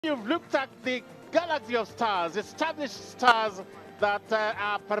You've looked at the galaxy of stars, established stars that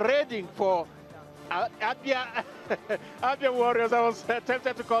are parading for Abia, Abia Warriors. I was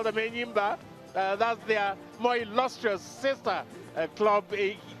tempted to call them Enyimba. That's their more illustrious sister club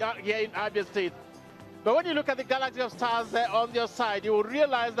here in Abia State. But when you look at the galaxy of stars on your side, you will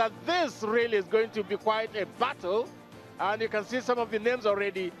realize that this really is going to be quite a battle. And you can see some of the names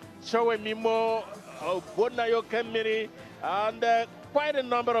already. Chowe Mimo, Bonayo Kemiri, and quite a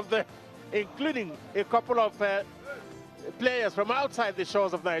number of them, including a couple of players from outside the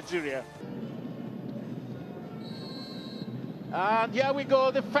shores of Nigeria. And here we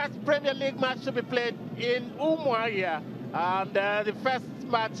go, the first Premier League match to be played in Umuahia, and the first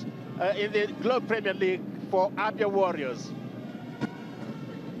match in the Globe Premier League for Abia Warriors.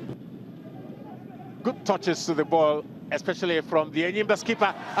 Good touches to the ball, especially from the Enyimba's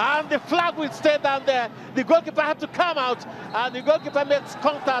keeper, and the flag will stay down there. The goalkeeper had to come out, and the goalkeeper makes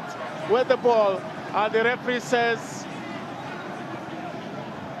contact with the ball, and the referee says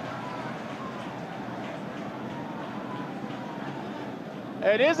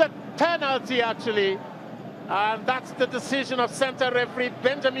it is a penalty actually, and that's the decision of center referee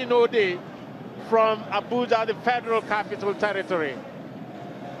Benjamin Ode from Abuja, the Federal Capital Territory.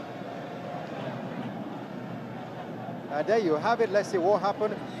 There you have it. Let's see what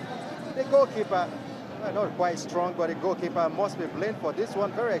happened. The goalkeeper, not quite strong, but the goalkeeper must be blamed for this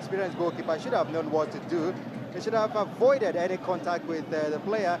one. Very experienced goalkeeper, should have known what to do. He should have avoided any contact with the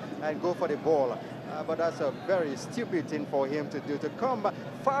player and go for the ball. But that's a very stupid thing for him to do, to come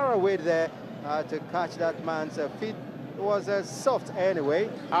far away there to catch that man's feet. It was soft anyway.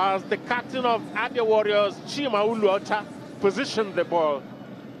 As the captain of Abia Warriors, Chima Uluocha, positioned the ball.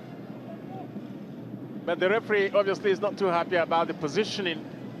 But the referee obviously is not too happy about the positioning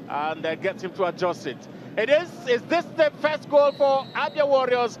and gets him to adjust it. Is this the first goal for Abia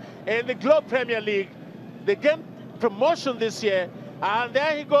Warriors in the Globe Premier League? They gained promotion this year, and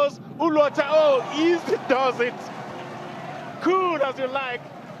there he goes, Uluocha. Oh, easy does it. Cool as you like.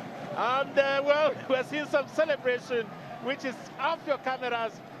 And well, we're seeing some celebration, which is off your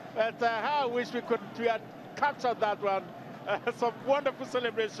cameras, but how I wish we had captured that one. Some wonderful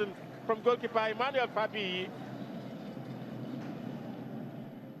celebration from goalkeeper Emmanuel Fabi.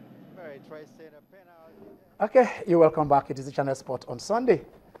 Okay, you're welcome back. It is the Channel Sport on Sunday,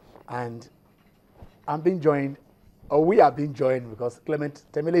 and I'm being joined, or we are being joined, because Clement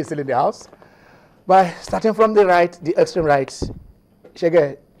Temile is still in the house, by starting from the right, the extreme right,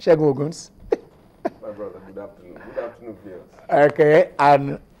 Shege Oguns. My brother, good afternoon. Good afternoon, viewers. Okay,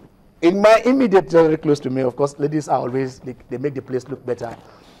 and in my immediate, very close to me, of course, ladies are always, they make the place look better.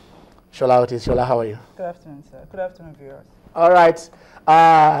 Shola Otis. Shola, how are you? Good afternoon, sir. Good afternoon, viewers. All right.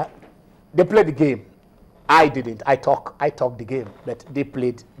 They played the game. I didn't. I talk the game, but they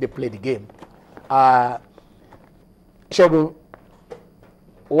played the game. Shegu,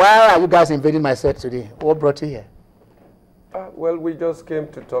 why are you guys invading my set today? What brought you here? Well, we just came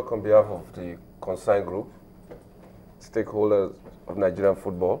to talk on behalf of the concerned group, stakeholders of Nigerian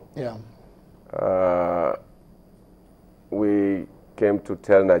football. Yeah. We came to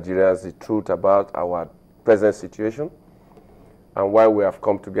tell Nigerians the truth about our present situation and why we have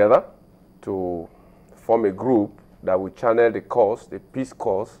come together to form a group that will channel the cause, the peace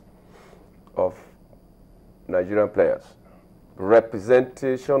cause of Nigerian players,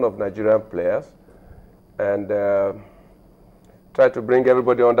 representation of Nigerian players, and try to bring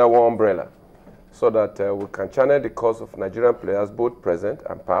everybody under one umbrella so that we can channel the cause of Nigerian players, both present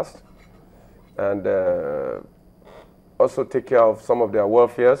and past, and also take care of some of their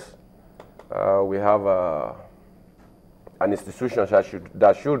welfares. We have an institution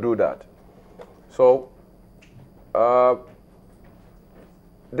that should do that. So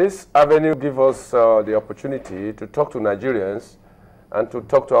this avenue gives us the opportunity to talk to Nigerians and to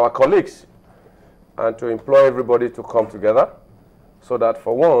talk to our colleagues and to employ everybody to come together so that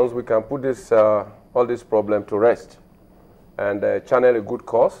for once we can put this, all this problem to rest and channel a good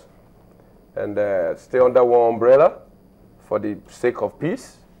cause and stay under one umbrella for the sake of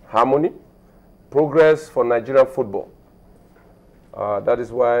peace, harmony, progress for Nigerian football. That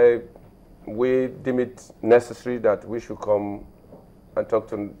is why we deem it necessary that we should come and talk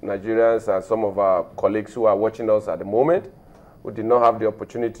to Nigerians and some of our colleagues who are watching us at the moment who did not have the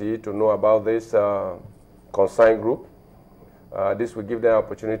opportunity to know about this concerned group. This will give them an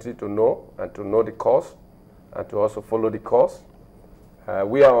opportunity to know and to know the cause and to also follow the cause.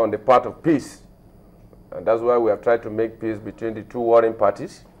 We are on the path of peace, and that's why we have tried to make peace between the two warring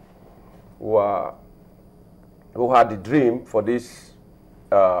parties who had the dream for these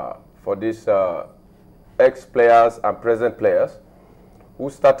ex-players and present players who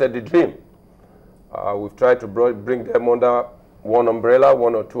started the dream. We've tried to bring them under one umbrella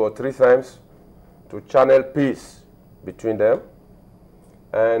 1 or 2 or 3 times to channel peace between them.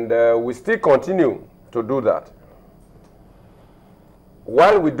 And we still continue to do that.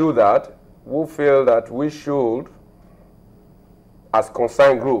 While we do that, we feel that we should, as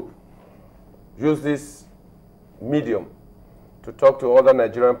concerned group, use this medium to talk to other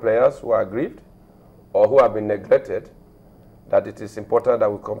Nigerian players who are aggrieved or who have been neglected, that it is important that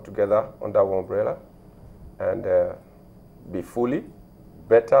we come together under one umbrella and be fully,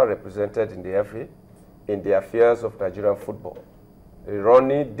 better represented in the FA, in the affairs of Nigerian football,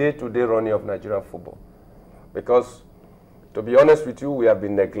 the day-to-day running of Nigerian football. Because, to be honest with you, we have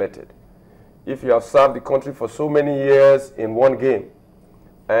been neglected. If you have served the country for so many years in one game,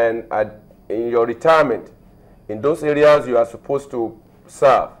 and in your retirement, in those areas you are supposed to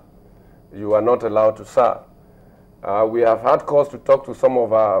serve, you are not allowed to serve. We have had cause to talk to some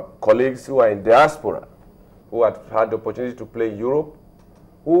of our colleagues who are in diaspora, who have had the opportunity to play in Europe,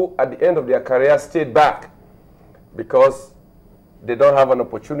 who at the end of their career stayed back because they don't have an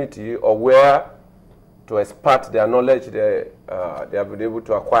opportunity or where to expart their knowledge they have been able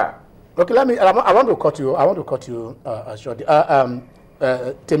to acquire. Okay, I want to cut you shortly.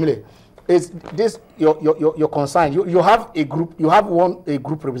 Temile, is this your concern? You have a group, a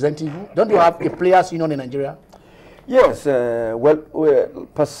group representing you. Don't you have a players union in Nigeria? Yes, well,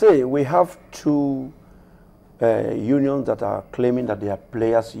 per se, we have 2 unions that are claiming that they are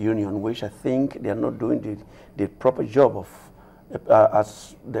players union, which I think they are not doing the proper job of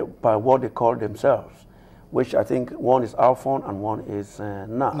by what they call themselves, which I think one is Alphon and one is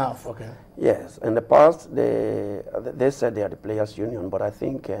NAF. NAF, okay. Yes, in the past they said they are the players union, but I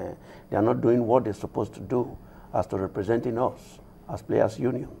think they are not doing what they're supposed to do as to representing us as players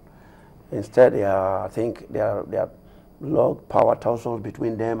union. Instead, I think they are log power tussles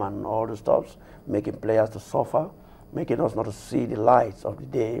between them and all the stuff, making players to suffer, making us not to see the lights of the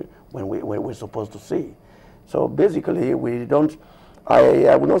day when we're supposed to see. So basically, we don't.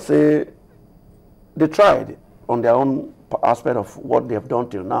 I would not say they tried on their own aspect of what they have done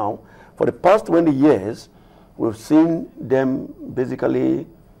till now. For the past 20 years, we've seen them basically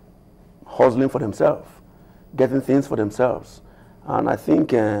hustling for themselves, getting things for themselves. And I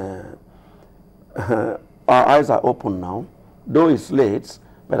think our eyes are open now, though it's late,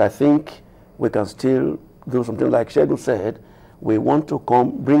 but I think we can still do something like Shegun said. We want to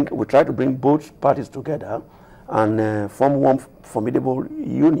we try to bring both parties together and form one formidable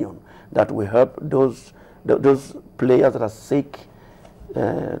union that will help those players that are sick,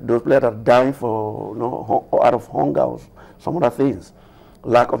 those players that are dying for out of hunger or some other things,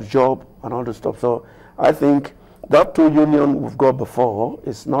 lack of job and all this stuff. So I think that 2 unions we've got before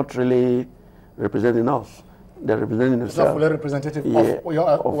is not really representing us. They're representing themselves. It's not fully representative of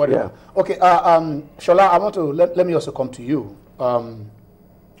your yeah. Okay, Shola, I want to let me also come to you.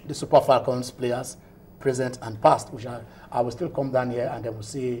 The Super Falcons players, present and past, which I will still come down here and then we'll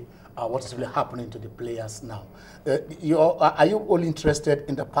see what is really happening to the players now. Are you only interested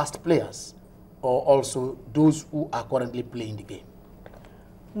in the past players or also those who are currently playing the game?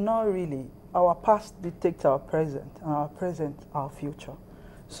 Not really. Our past dictates our present, and our present our future.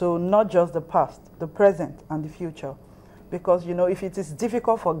 So not just the past, the present and the future. Because, if it is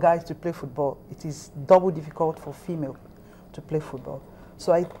difficult for guys to play football, it is double difficult for female to play football.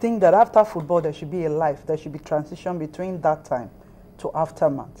 So I think that after football, there should be a life. There should be transition between that time to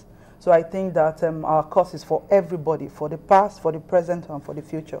aftermath. So I think that our course is for everybody, for the past, for the present, and for the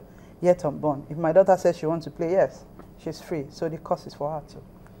future, yet unborn. If my daughter says she wants to play, yes, she's free. So the course is for her too.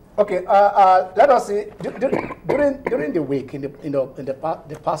 Okay, let us see. During the week, in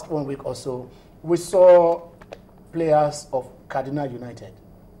the past 1 week or so, we saw players of Kaduna United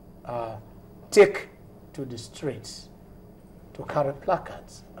take to the streets to carry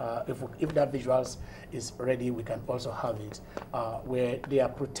placards. If that visuals is ready, we can also have it, where they are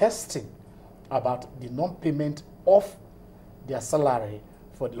protesting about the non-payment of their salary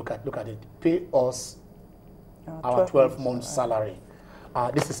for look at it, pay us our 12 months salary.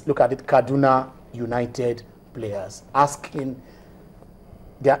 This is, look at it, Kaduna United players asking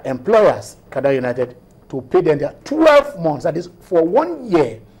their employers, Kaduna United, to pay them their 12 months. That is, for 1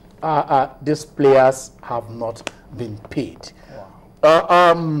 year, these players have not been paid.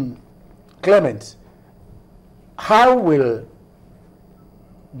 Wow. Clement, how will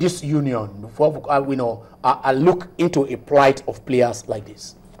this union, look into a plight of players like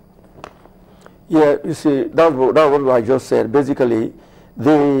this? Yeah, you see, that's what I just said. Basically,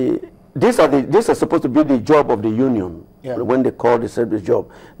 this is supposed to be the job of the union, when they call the service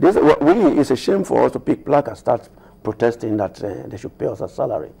job. Really, it's a shame for us to pick placards. That's protesting that they should pay us a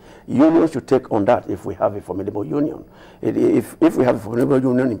salary. Unions should take on that if we have a formidable union. If we have a formidable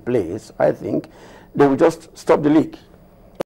union in place, I think they will just stop the league.